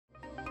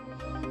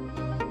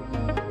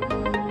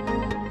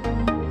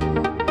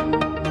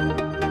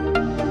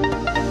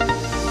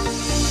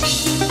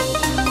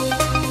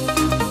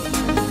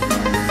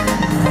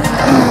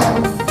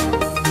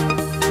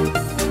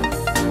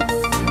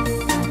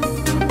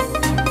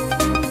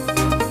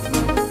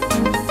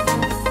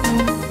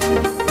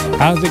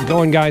How's it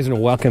going, guys, and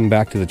welcome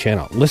back to the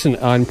channel. Listen,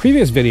 on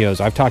previous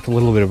videos I've talked a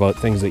little bit about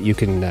things that you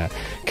can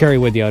carry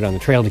with you out on the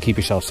trail to keep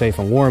yourself safe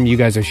and warm. You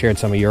guys have shared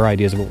some of your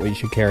ideas about what you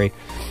should carry.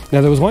 Now,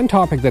 there was one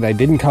topic that I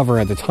didn't cover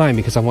at the time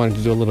because I wanted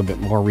to do a little bit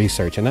more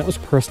research, and that was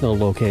personal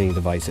locating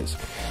devices.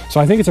 So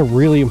I think it's a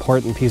really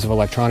important piece of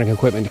electronic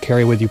equipment to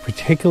carry with you,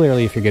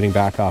 particularly if you're getting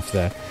back off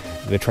the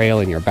trail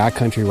and you're a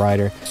backcountry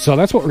rider. So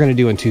that's what we're going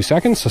to do in 2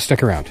 seconds, so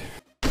stick around.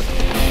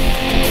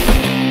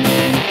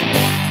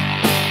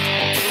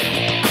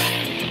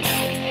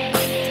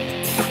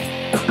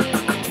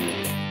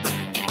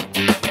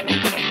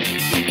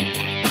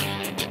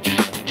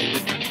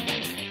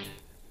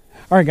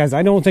 All right, guys,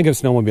 I don't think of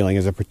snowmobiling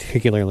as a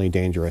particularly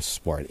dangerous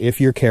sport. If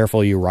you're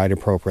careful, you ride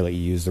appropriately,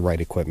 you use the right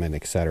equipment,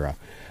 etc.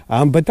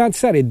 But that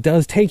said, it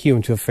does take you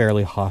into a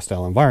fairly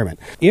hostile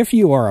environment. If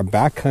you are a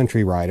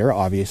backcountry rider,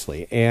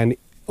 obviously,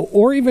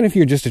 or even if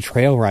you're just a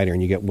trail rider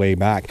and you get way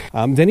back,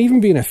 then even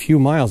being a few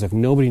miles, if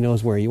nobody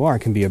knows where you are,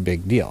 can be a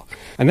big deal.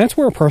 And that's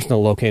where a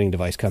personal locating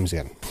device comes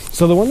in.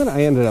 So the one that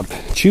I ended up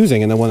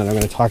choosing, and the one that I'm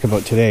going to talk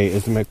about today,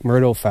 is the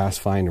McMurdo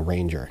FastFind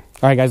Ranger.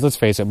 All right, guys, let's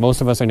face it.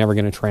 Most of us are never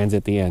going to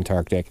transit the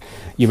Antarctic.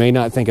 You may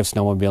not think of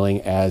snowmobiling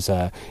as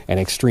an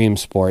extreme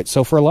sport.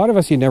 So for a lot of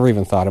us, you never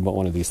even thought about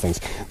one of these things.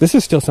 This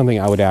is still something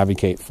I would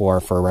advocate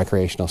for a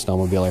recreational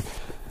snowmobiler.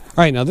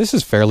 All right, now this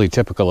is fairly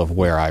typical of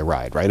where I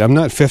ride, right? I'm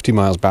not 50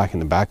 miles back in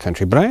the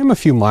backcountry, but I am a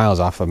few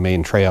miles off a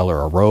main trail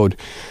or a road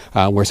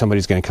where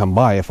somebody's going to come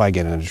by if I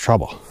get into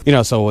trouble. You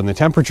know, so when the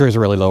temperature is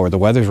really low or the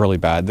weather's really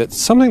bad, that's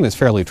something that's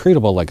fairly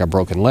treatable, like a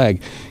broken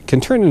leg, can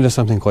turn into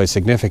something quite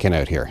significant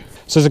out here.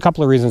 So there's a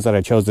couple of reasons that I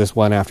chose this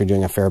one after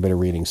doing a fair bit of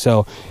reading.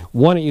 So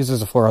one, it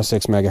uses a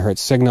 406 megahertz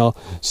signal,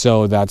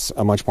 so that's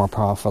a much more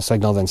powerful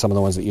signal than some of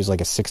the ones that use like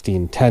a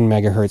 1610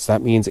 megahertz.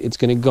 That means it's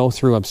going to go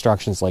through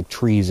obstructions like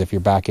trees if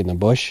you're back in the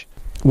bush.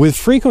 With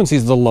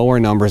frequencies, the lower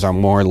numbers are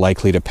more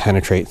likely to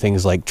penetrate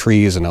things like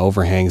trees and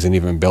overhangs and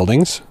even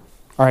buildings.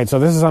 All right, so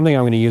this is something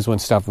I'm going to use when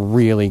stuff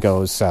really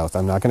goes south.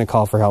 I'm not going to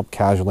call for help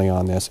casually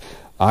on this.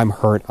 I'm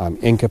hurt, I'm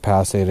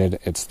incapacitated,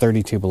 it's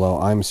 32 below,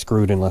 I'm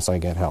screwed unless I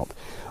get help.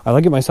 I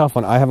look at my cell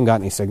phone, I haven't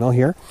got any signal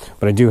here,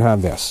 but I do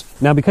have this.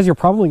 Now, because you're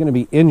probably going to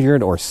be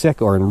injured or sick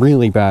or in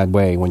really bad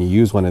way when you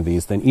use one of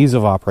these, then ease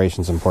of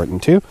operation is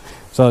important too.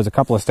 So there's a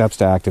couple of steps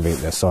to activate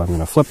this. So I'm going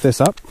to flip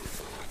this up,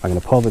 I'm going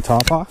to pull the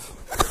top off,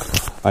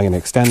 I'm going to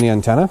extend the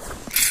antenna,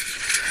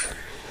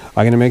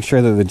 I'm going to make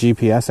sure that the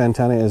GPS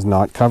antenna is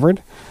not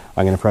covered,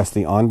 I'm going to press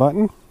the on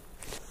button.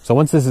 So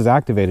once this is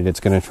activated, it's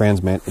going to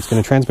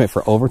transmit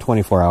for over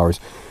 24 hours.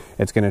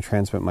 It's going to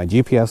transmit my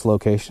GPS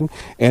location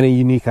and a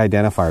unique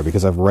identifier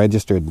because I've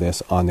registered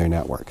this on their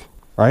network.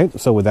 All right,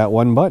 so with that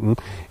one button,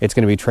 it's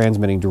going to be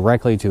transmitting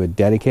directly to a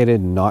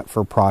dedicated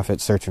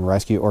not-for-profit search and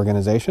rescue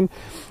organization.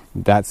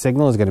 That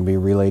signal is going to be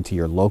relayed to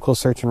your local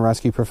search and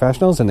rescue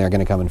professionals, and they're going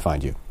to come and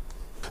find you.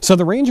 So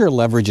the Ranger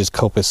leverages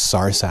COPA's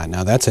SARSAT.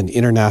 Now, that's an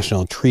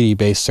international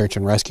treaty-based search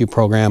and rescue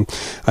program.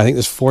 I think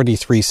there's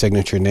 43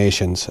 signature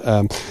nations.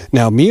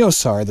 Now,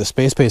 MEOSAR, the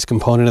space-based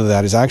component of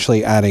that, is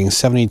actually adding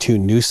 72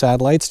 new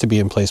satellites to be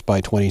in place by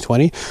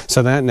 2020.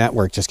 So that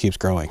network just keeps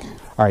growing.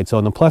 All right, so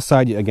on the plus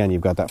side, again,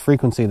 you've got that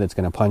frequency that's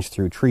going to punch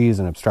through trees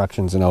and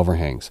obstructions and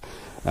overhangs.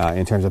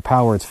 In terms of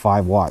power, it's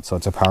 5 watts, so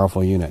it's a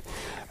powerful unit.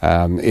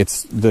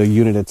 The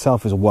unit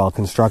itself is well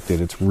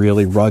constructed. It's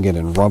really rugged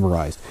and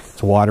rubberized.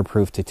 It's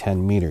waterproof to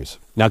 10 meters.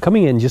 Now,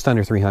 coming in just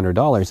under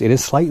 $300, it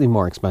is slightly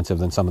more expensive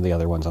than some of the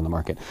other ones on the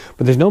market,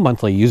 but there's no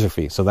monthly user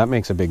fee, so that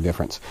makes a big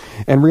difference.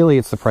 And really,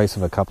 it's the price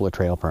of a couple of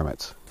trail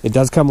permits. It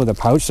does come with a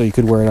pouch, so you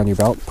could wear it on your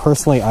belt.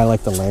 Personally, I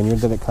like the lanyard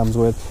that it comes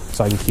with,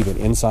 so I can keep it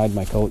inside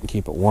my coat and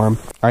keep it warm.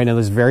 All right, now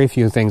there's very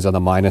few things on the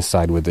minus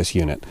side with this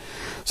unit.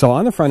 So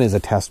on the front is a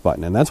test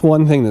button, and that's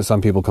one thing that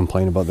some people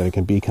complain about, that it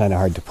can be kind of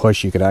hard to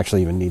push. You could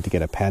actually even need to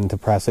get a pen to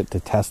press it to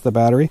test the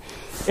battery.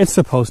 It's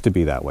supposed to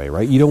be that way,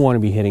 right? You don't want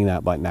to be hitting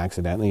that button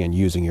accidentally and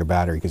using your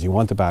battery, because you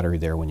want the battery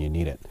there when you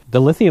need it.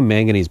 The lithium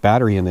manganese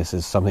battery in this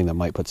is something that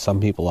might put some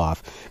people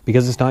off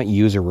because it's not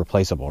user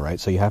replaceable, right?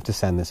 So you have to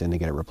send this in to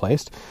get it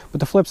replaced. But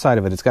the flip side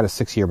of it, it's got a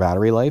 6-year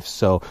battery life,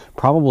 so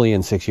probably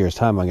in 6 years'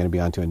 time, I'm going to be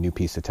onto a new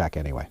piece of tech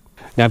anyway.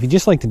 Now, if you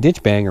just like to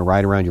ditch bang or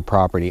ride around your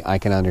property, I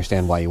can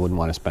understand why you wouldn't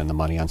want to spend the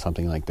money on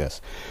something like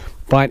this.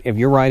 But if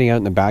you're riding out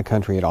in the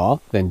backcountry at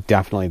all, then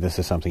definitely this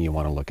is something you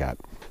want to look at.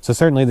 So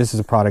certainly this is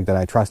a product that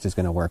I trust is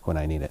going to work when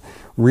I need it.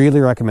 Really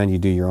recommend you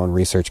do your own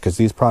research, because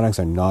these products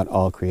are not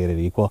all created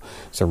equal.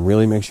 So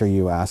really make sure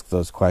you ask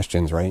those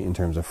questions, right, in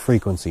terms of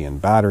frequency and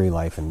battery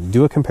life, and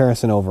do a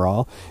comparison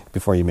overall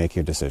before you make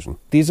your decision.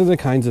 These are the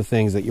kinds of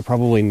things that you're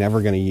probably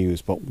never going to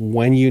use, but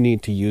when you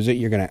need to use it,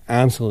 you're going to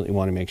absolutely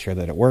want to make sure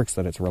that it works,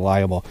 that it's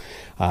reliable,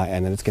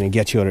 and that it's going to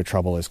get you out of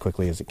trouble as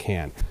quickly as it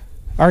can.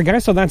 All right,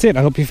 guys, so that's it.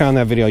 I hope you found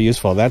that video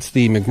useful. That's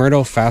the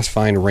McMurdo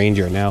FastFind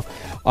Ranger. Now,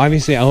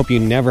 obviously, I hope you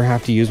never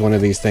have to use one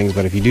of these things,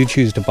 but if you do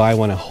choose to buy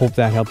one, I hope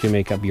that helped you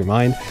make up your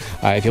mind.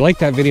 If you like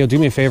that video, do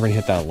me a favor and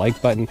hit that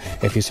like button.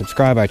 If you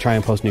subscribe, I try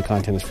and post new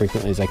content as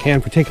frequently as I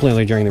can,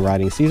 particularly during the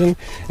riding season.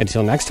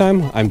 Until next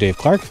time, I'm Dave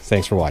Clark.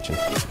 Thanks for watching.